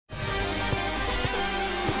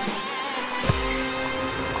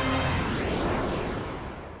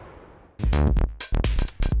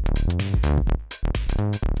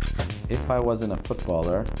I wasn't a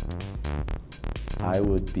footballer, I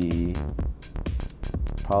would be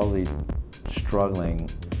probably struggling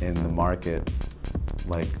in the market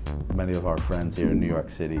like many of our friends here in New York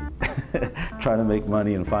City, trying to make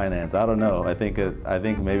money in finance. I don't know. I think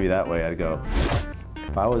maybe that way I'd go.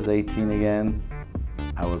 If I was 18 again,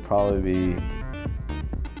 I would probably be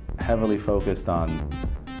heavily focused on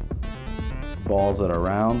balls that are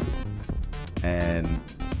round and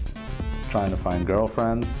trying to find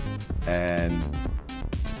girlfriends and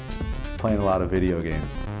playing a lot of video games.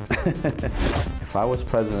 If I was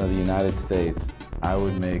president of the United States, I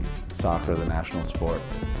would make soccer the national sport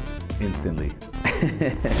instantly.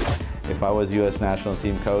 If I was U.S. national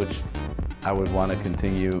team coach, I would want to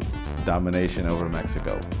continue domination over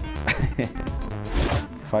Mexico.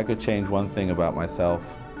 If I could change one thing about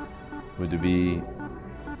myself, would to be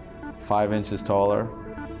 5 inches taller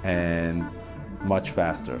and much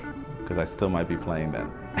faster, because I still might be playing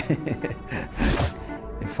then.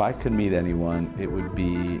 If I could meet anyone, it would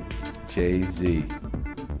be Jay-Z.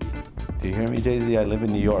 Do you hear me, Jay-Z? I live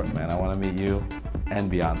in New York, man. I want to meet you and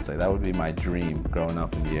Beyonce. That would be my dream growing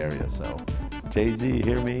up in the area. So, Jay-Z,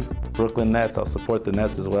 hear me? Brooklyn Nets, I'll support the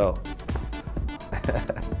Nets as well.